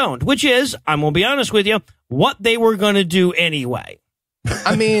while stoned, which is, I'm going to be honest with you, what they were going to do anyway.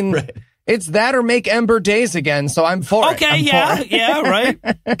 I mean... Right. It's that or make Ember days again, so I'm for it. Okay, yeah, right.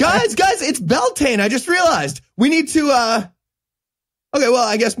 Guys, it's Beltane. I just realized we need to, okay, well,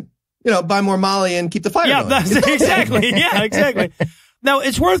 I guess, buy more Molly and keep the fire going. Exactly. Yeah, exactly. Now,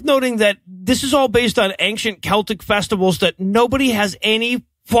 it's worth noting that this is all based on ancient Celtic festivals that nobody has any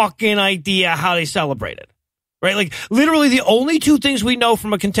fucking idea how they celebrated. Right? Like, literally the only two things we know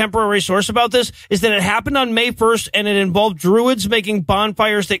from a contemporary source about this is that it happened on May 1st and it involved druids making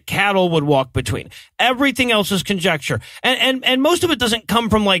bonfires that cattle would walk between. Everything else is conjecture. And most of it doesn't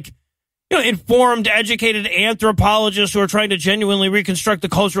come from, informed, educated anthropologists who are trying to genuinely reconstruct the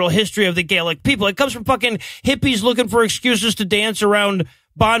cultural history of the Gaelic people. It comes from fucking hippies looking for excuses to dance around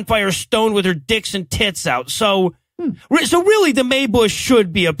bonfires stoned with their dicks and tits out. So really, the Maybush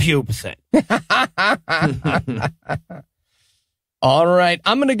should be a pube thing. All right,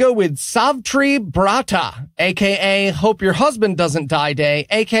 I'm going to go with Savitri Brata, a.k.a. Hope Your Husband Doesn't Die Day,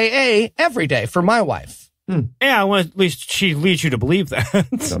 a.k.a. Every Day for my wife. Yeah, well, at least she leads you to believe that.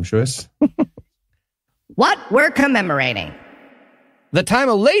 Sumptuous. What we're commemorating. The time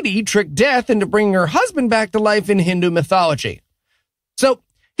a lady tricked death into bringing her husband back to life in Hindu mythology. So,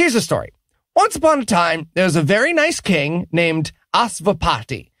 here's the story. Once upon a time, there was a very nice king named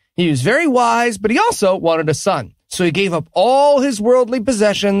Asvapati. He was very wise, but he also wanted a son. So he gave up all his worldly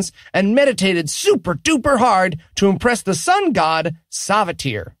possessions and meditated super duper hard to impress the sun god,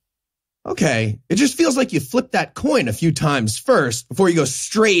 Savitir. Okay, it just feels like you flipped that coin a few times first before you go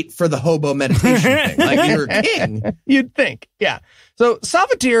straight for the hobo meditation thing, like you're a king. You'd think, yeah. So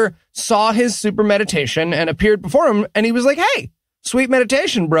Savitir saw his super meditation and appeared before him, and he was like, hey, sweet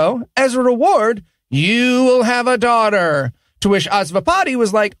meditation, bro. As a reward, you will have a daughter. To which Asvapati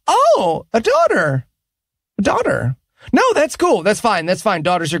was like, oh, a daughter. A daughter. No, that's cool. That's fine.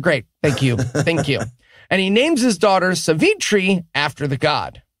 Daughters are great. Thank you. Thank you. And he names his daughter Savitri after the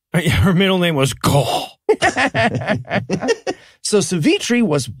god. Her middle name was Gaul. So Savitri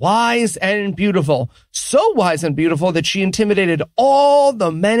was wise and beautiful. So wise and beautiful that she intimidated all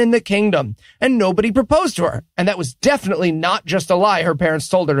the men in the kingdom. And nobody proposed to her. And that was definitely not just a lie her parents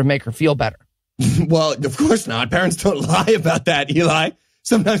told her to make her feel better. Well, of course not. Parents don't lie about that, Eli.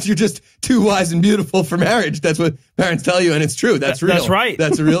 Sometimes you're just too wise and beautiful for marriage. That's what parents tell you, and it's true. That's real. That's right.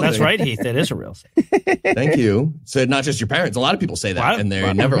 That's a real thing. That's right, Heath. It is a real thing. Thank you. So not just your parents. A lot of people say that, and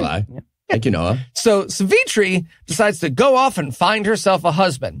they never lie. Yeah. Thank you, Noah. So Savitri decides to go off and find herself a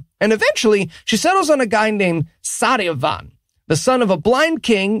husband. And eventually, she settles on a guy named Satyavan, the son of a blind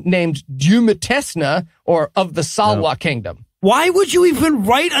king named Dumitesna, or of the Salwa kingdom. Why would you even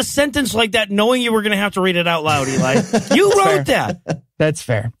write a sentence like that knowing you were going to have to read it out loud, Eli? You wrote that. That's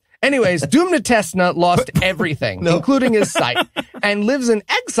fair. Anyways, Dumitesna lost everything, including his sight, and lives in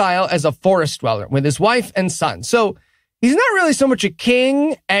exile as a forest dweller with his wife and son. So he's not really so much a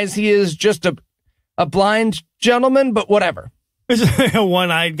king as he is just a blind gentleman, but whatever. A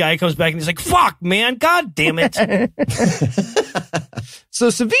one-eyed guy comes back and he's like, fuck, man, god damn it. So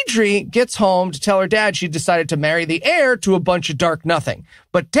Savitri gets home to tell her dad she decided to marry the heir to a bunch of dark nothing.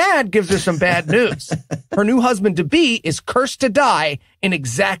 But dad gives her some bad news. Her new husband-to-be is cursed to die in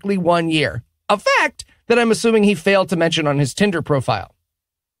exactly 1 year. A fact that I'm assuming he failed to mention on his Tinder profile.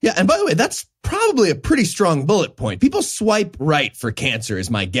 Yeah, and by the way, that's probably a pretty strong bullet point. People swipe right for cancer is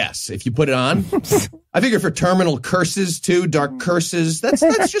my guess, if you put it on. I figure for terminal curses, too, dark curses, that's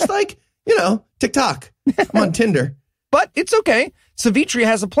just like, TikTok. I'm on Tinder. But it's okay. Savitri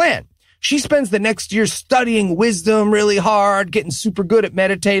has a plan. She spends the next year studying wisdom really hard, getting super good at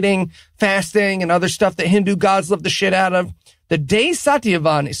meditating, fasting, and other stuff that Hindu gods love the shit out of. the day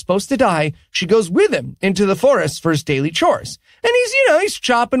Satyavan is supposed to die, she goes with him into the forest for his daily chores. And he's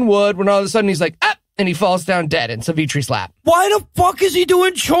chopping wood when all of a sudden he's like, ah, and he falls down dead in Savitri's lap. Why the fuck is he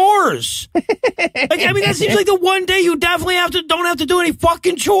doing chores? That seems like the one day you definitely don't have to do any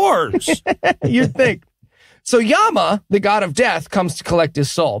fucking chores. You'd think. So Yama, the god of death, comes to collect his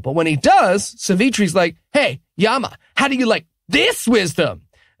soul. But when he does, Savitri's like, hey, Yama, how do you like this wisdom?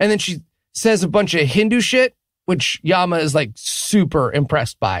 And then she says a bunch of Hindu shit, which Yama is like super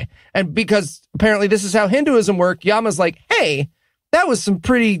impressed by. And because apparently this is how Hinduism works, Yama's like, hey, that was some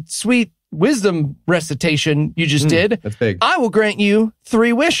pretty sweet wisdom recitation you just did. That's big. I will grant you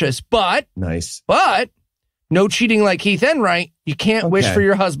 3 wishes, but no cheating like Heath Enright. You can't wish for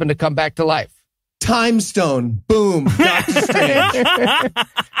your husband to come back to life. Time stone. Boom. Doctor Strange.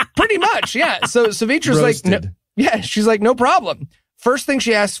 Pretty much, yeah. So Savitri's like, she's like, no problem. First thing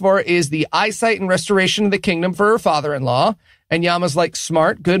she asks for is the eyesight and restoration of the kingdom for her father-in-law. And Yama's like,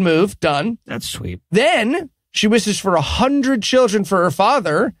 smart, good move, done. That's sweet. Then she wishes for 100 children for her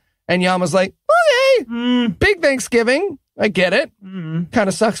father. And Yama's like, okay, big Thanksgiving. I get it. Kind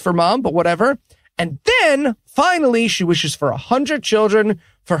of sucks for mom, but whatever. And then finally she wishes for 100 children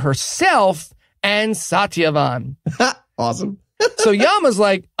for herself and Satyavan. Awesome. So Yama's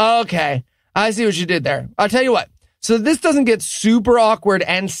like, okay, I see what you did there. I'll tell you what. So this doesn't get super awkward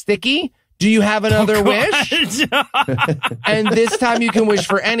and sticky. Do you have another wish? And this time you can wish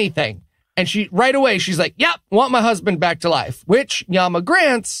for anything. And right away, she's like, yep, want my husband back to life, which Yama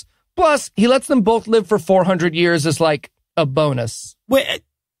grants. Plus, he lets them both live for 400 years as like a bonus. Wait,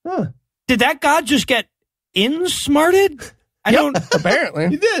 did that god just get insmarted? Apparently.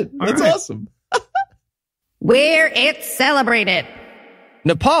 He did. That's awesome. Where it's celebrated.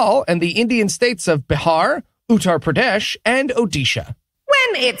 Nepal and the Indian states of Bihar, Uttar Pradesh, and Odisha.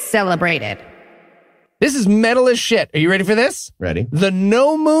 When it's celebrated. This is metal as shit. Are you ready for this? Ready. The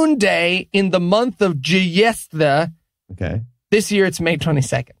no moon day in the month of Jyestha. Okay. This year it's May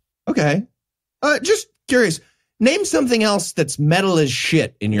 22nd. Okay. Just curious. Name something else that's metal as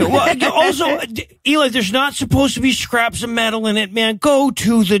shit in your head. Also, Eli, there's not supposed to be scraps of metal in it, man. Go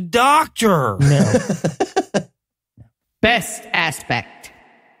to the doctor. No. Best aspect.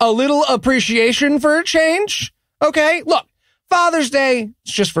 A little appreciation for a change. Okay, look, Father's Day,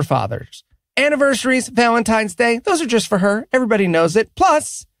 it's just for fathers. Anniversaries, Valentine's Day, those are just for her. Everybody knows it.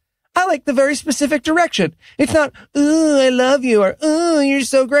 Plus, I like the very specific direction. It's not, ooh, I love you, or ooh, you're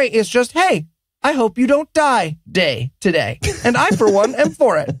so great. It's just, hey, I hope you don't die day today. And I, for one, am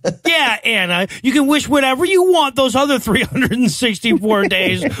for it. Yeah, Anna, you can wish whatever you want those other 364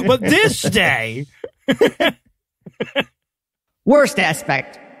 days, but this day. Worst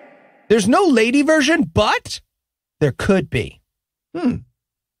aspect. There's no lady version, but there could be.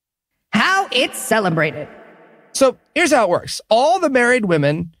 How it's celebrated. So here's how it works. All the married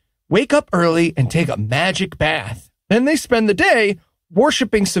women wake up early and take a magic bath. Then they spend the day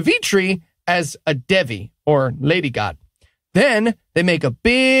worshiping Savitri as a Devi, or lady god. Then they make a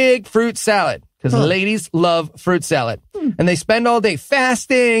big fruit salad, because ladies love fruit salad. And they spend all day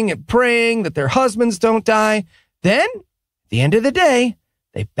fasting and praying that their husbands don't die. Then, at the end of the day,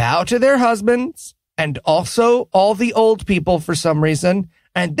 they bow to their husbands and also all the old people for some reason.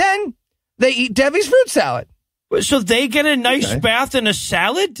 And then they eat Devi's fruit salad. So they get a nice bath and a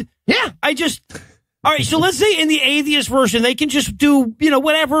salad? Yeah. All right, so let's say in the atheist version, they can just do,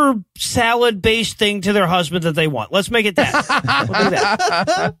 whatever salad-based thing to their husband that they want. Let's make it that. We'll do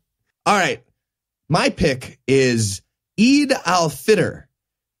that. All right. My pick is Eid al-Fitr.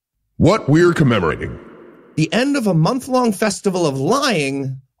 What we're commemorating. The end of a month-long festival of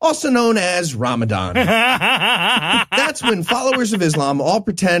lying, also known as Ramadan. That's when followers of Islam all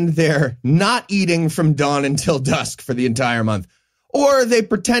pretend they're not eating from dawn until dusk for the entire month. Or they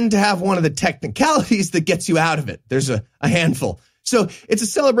pretend to have one of the technicalities that gets you out of it. There's a handful. So it's a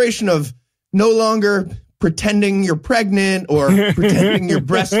celebration of no longer pretending you're pregnant or pretending you're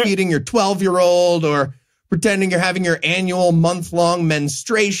breastfeeding your 12-year-old or pretending you're having your annual month-long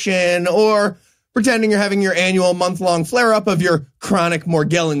menstruation or pretending you're having your annual month-long flare-up of your chronic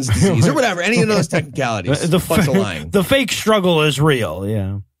Morgellons disease or whatever. Any of those technicalities. Bunch of lying. The fake struggle is real,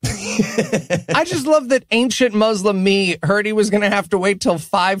 yeah. I just love that ancient Muslim me heard he was going to have to wait till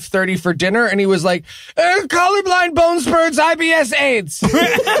 5:30 for dinner, and he was like, colorblind, bone spurs, IBS, AIDS.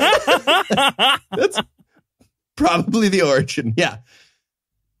 That's probably the origin, yeah.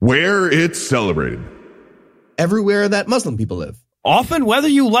 Where it's celebrated. Everywhere that Muslim people live. Often, whether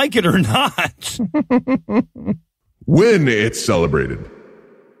you like it or not. When it's celebrated.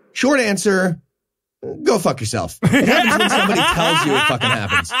 Short answer, go fuck yourself. It happens when somebody tells you it fucking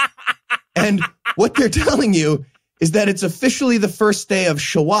happens. And what they're telling you is that it's officially the first day of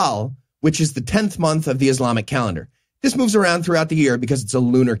Shawwal, which is the 10th month of the Islamic calendar. This moves around throughout the year because it's a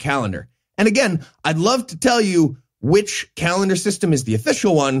lunar calendar. And again, I'd love to tell you which calendar system is the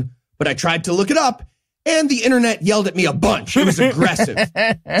official one, but I tried to look it up, and the internet yelled at me a bunch. It was aggressive.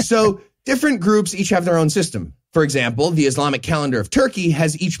 So different groups each have their own system. For example, the Islamic calendar of Turkey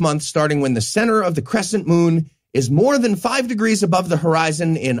has each month starting when the center of the crescent moon is more than 5 degrees above the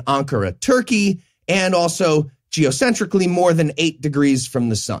horizon in Ankara, Turkey, and also geocentrically more than 8 degrees from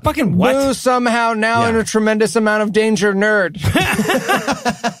the sun. Fucking what? Boo, somehow now in a tremendous amount of danger, nerd.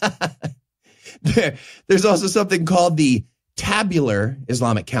 There's also something called the tabular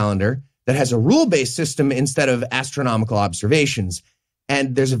Islamic calendar that has a rule-based system instead of astronomical observations.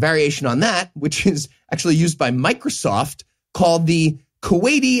 And there's a variation on that, which is actually used by Microsoft, called the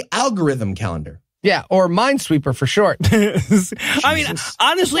Kuwaiti algorithm calendar. Yeah, or Minesweeper for short. I mean,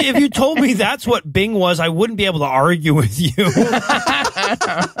 honestly, if you told me that's what Bing was, I wouldn't be able to argue with you.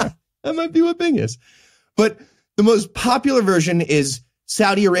 That might be what Bing is. But the most popular version is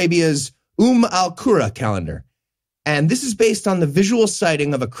Saudi Arabia's al-Qura calendar. And this is based on the visual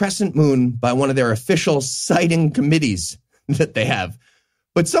sighting of a crescent moon by one of their official sighting committees that they have.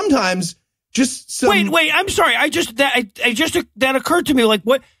 But sometimes just some... Wait, I'm sorry. That occurred to me. Like,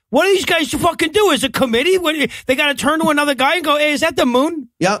 what do these guys fucking do? Is a committee? They got to turn to another guy and go, hey, is that the moon?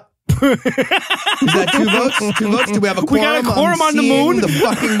 Yep. Is that 2 votes? 2 votes? Do we have a quorum? We got a quorum on the moon? The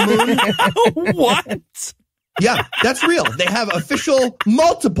fucking moon? What? Yeah, that's real. They have official,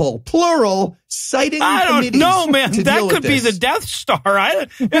 multiple, plural sighting committees. No, man. That could be the this. Death Star. It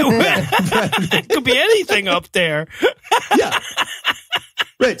could be anything up there. Yeah.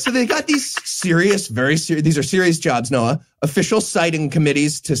 Right. So they got these serious, very serious, these are serious jobs, Noah, official sighting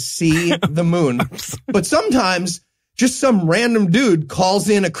committees to see the moon. But sometimes just some random dude calls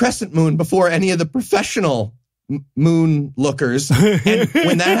in a crescent moon before any of the professional moon lookers. And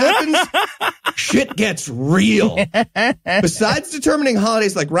when that happens, shit gets real. Besides determining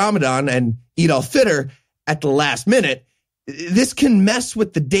holidays like Ramadan and Eid al-Fitr at the last minute, this can mess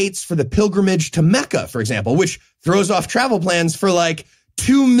with the dates for the pilgrimage to Mecca, for example, which throws off travel plans for like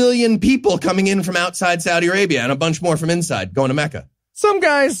 2 million people coming in from outside Saudi Arabia and a bunch more from inside going to Mecca. Some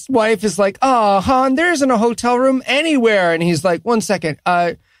guy's wife is like, oh, hon, there isn't a hotel room anywhere. And he's like, 1 second,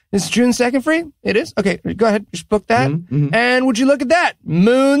 is June 2nd free? It is? Okay, go ahead. Just book that. Mm-hmm. And would you look at that?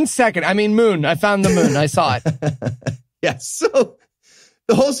 Moon 2nd. I mean, moon. I found the moon. I saw it. Yeah, so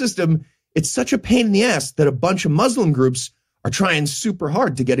the whole system, it's such a pain in the ass that a bunch of Muslim groups are trying super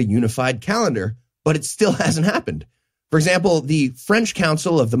hard to get a unified calendar, but it still hasn't happened. For example, the French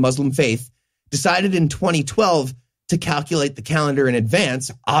Council of the Muslim Faith decided in 2012 to calculate the calendar in advance.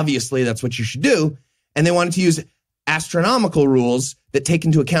 Obviously, that's what you should do. And they wanted to use astronomical rules that take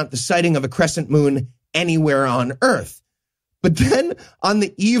into account the sighting of a crescent moon anywhere on Earth. But then on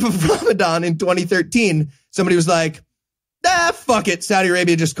the eve of Ramadan in 2013, somebody was like, fuck it. Saudi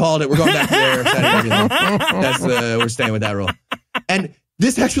Arabia just called it. We're going back to their Saudi Arabia. We're staying with that rule. And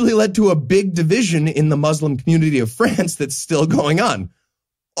this actually led to a big division in the Muslim community of France that's still going on.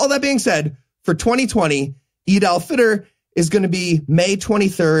 All that being said, for 2020, Eid al-Fitr is going to be May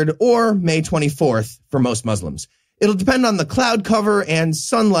 23rd or May 24th for most Muslims. It'll depend on the cloud cover and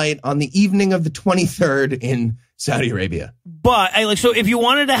sunlight on the evening of the 23rd in Saudi Arabia. But so if you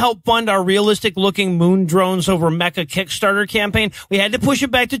wanted to help fund our realistic looking moon drones over Mecca Kickstarter campaign, we had to push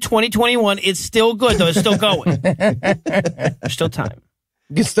it back to 2021. It's still good, though. It's still going. There's still time.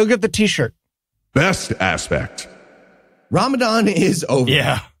 You can still get the t-shirt. Best aspect. Ramadan is over.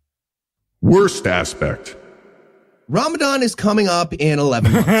 Yeah. Worst aspect. Ramadan is coming up in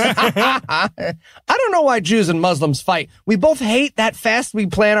 11 months. I don't know why Jews and Muslims fight. We both hate that fast we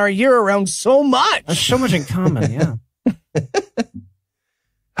plan our year around so much. There's so much in common, yeah.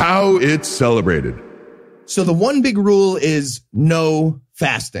 How it's celebrated. So the one big rule is no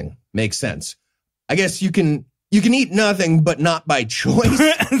fasting. Makes sense. I guess you can eat nothing, but not by choice.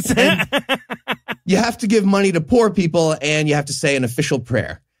 And you have to give money to poor people, and you have to say an official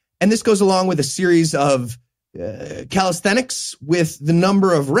prayer. And this goes along with a series of calisthenics with the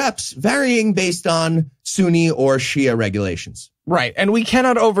number of reps varying based on Sunni or Shia regulations. Right. And we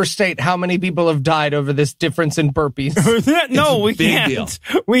cannot overstate how many people have died over this difference in burpees. No, we can't.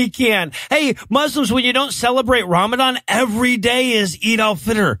 We can't. Hey, Muslims, when you don't celebrate Ramadan, every day is Eid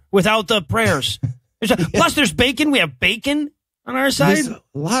al-Fitr without the prayers. Plus, there's bacon. We have bacon on our side. There's a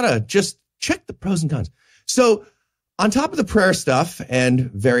lot of just check the pros and cons. So on top of the prayer stuff and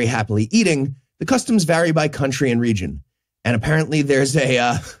very happily eating, the customs vary by country and region. And apparently there's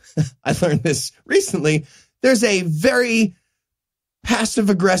I learned this recently, there's a very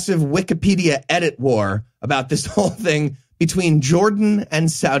passive-aggressive Wikipedia edit war about this whole thing between Jordan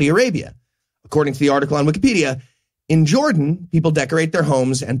and Saudi Arabia. According to the article on Wikipedia, in Jordan, people decorate their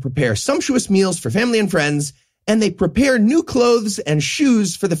homes and prepare sumptuous meals for family and friends, and they prepare new clothes and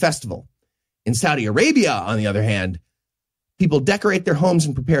shoes for the festival. In Saudi Arabia, on the other hand, people decorate their homes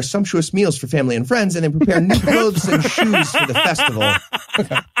and prepare sumptuous meals for family and friends, and they prepare new clothes and shoes for the festival.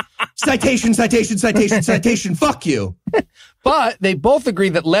 Citation, citation, citation, citation. Fuck you. But they both agree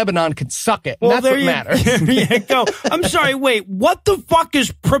that Lebanon can suck it. Well, That's what matters. There you go. I'm sorry, wait, what the fuck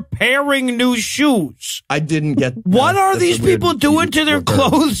is preparing new shoes? I didn't get that. What are That's these a weird people doing to their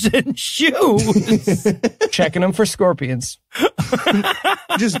clothes and shoes? Checking them for scorpions.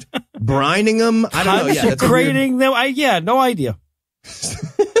 Just brining them? I don't know. Yeah, that's Consecrating them? No idea.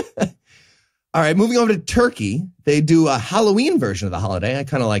 All right, moving over to Turkey. They do a Halloween version of the holiday. I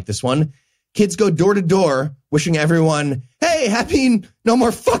kind of like this one. Kids go door to door wishing everyone, hey, happy no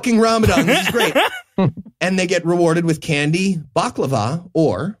more fucking Ramadan. This is great. And they get rewarded with candy, baklava,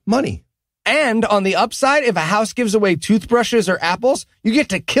 or money. And on the upside, if a house gives away toothbrushes or apples, you get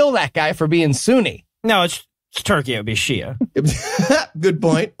to kill that guy for being Sunni. No, it's Turkey. It would be Shia. Good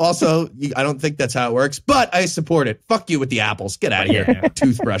point. Also, I don't think that's how it works, but I support it. Fuck you with the apples. Get out of here.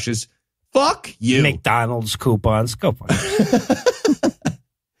 Toothbrushes. Fuck you. McDonald's coupons. Go for it.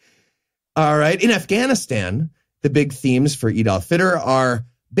 All right. In Afghanistan, the big themes for Eid al-Fitr are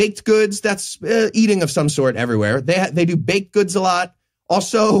baked goods. That's eating of some sort everywhere. They do baked goods a lot.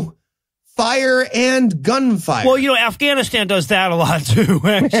 Also, fire and gunfire. Well, Afghanistan does that a lot too,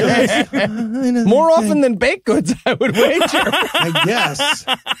 actually. More often than baked goods, I would wager. I guess.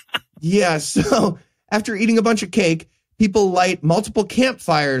 Yeah. So after eating a bunch of cake, people light multiple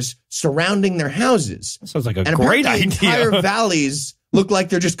campfires surrounding their houses. Sounds like a and great idea. Entire valleys look like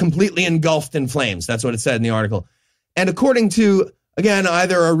they're just completely engulfed in flames. That's what it said in the article. And according to, again,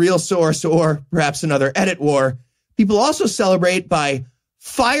 either a real source or perhaps another edit war, people also celebrate by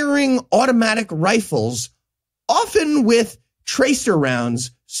firing automatic rifles, often with tracer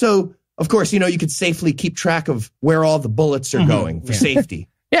rounds. So, of course, you could safely keep track of where all the bullets are going for safety.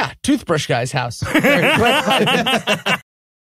 Yeah, toothbrush guy's house.